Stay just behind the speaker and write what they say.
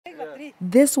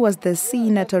This was the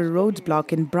scene at a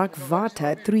roadblock in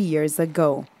Brakwater 3 years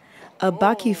ago. A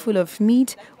bakkie full of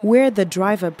meat where the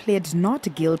driver pled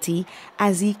not guilty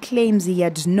as he claims he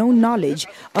had no knowledge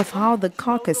of how the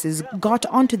carcasses got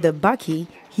onto the bakkie.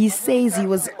 He says he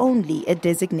was only a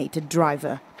designated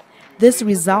driver. This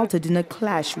resulted in a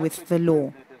clash with the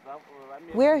law.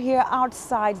 We're here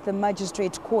outside the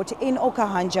magistrate court in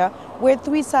Okahanja, where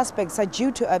 3 suspects are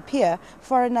due to appear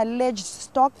for an alleged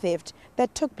stock theft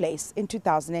that took place in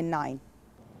 2009.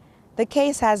 The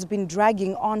case has been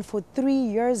dragging on for 3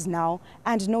 years now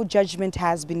and no judgment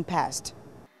has been passed.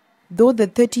 Though the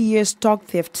 30-year stock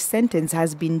theft sentence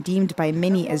has been deemed by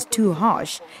many as too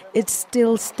harsh, it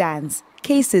still stands.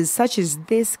 Cases such as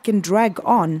this can drag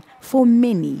on for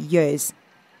many years.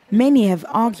 Many have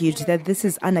argued that this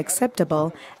is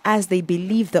unacceptable as they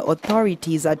believe the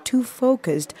authorities are too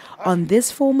focused on this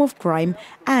form of crime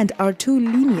and are too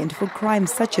lenient for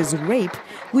crimes such as rape,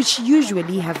 which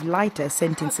usually have lighter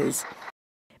sentences.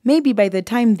 Maybe by the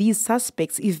time these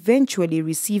suspects eventually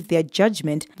receive their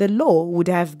judgment, the law would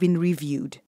have been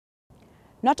reviewed.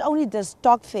 Not only does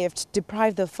stock theft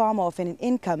deprive the farmer of an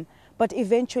income, but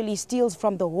eventually steals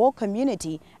from the whole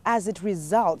community as it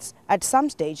results at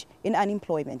some stage in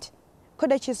unemployment.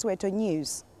 Kodachi Soweto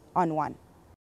News on One.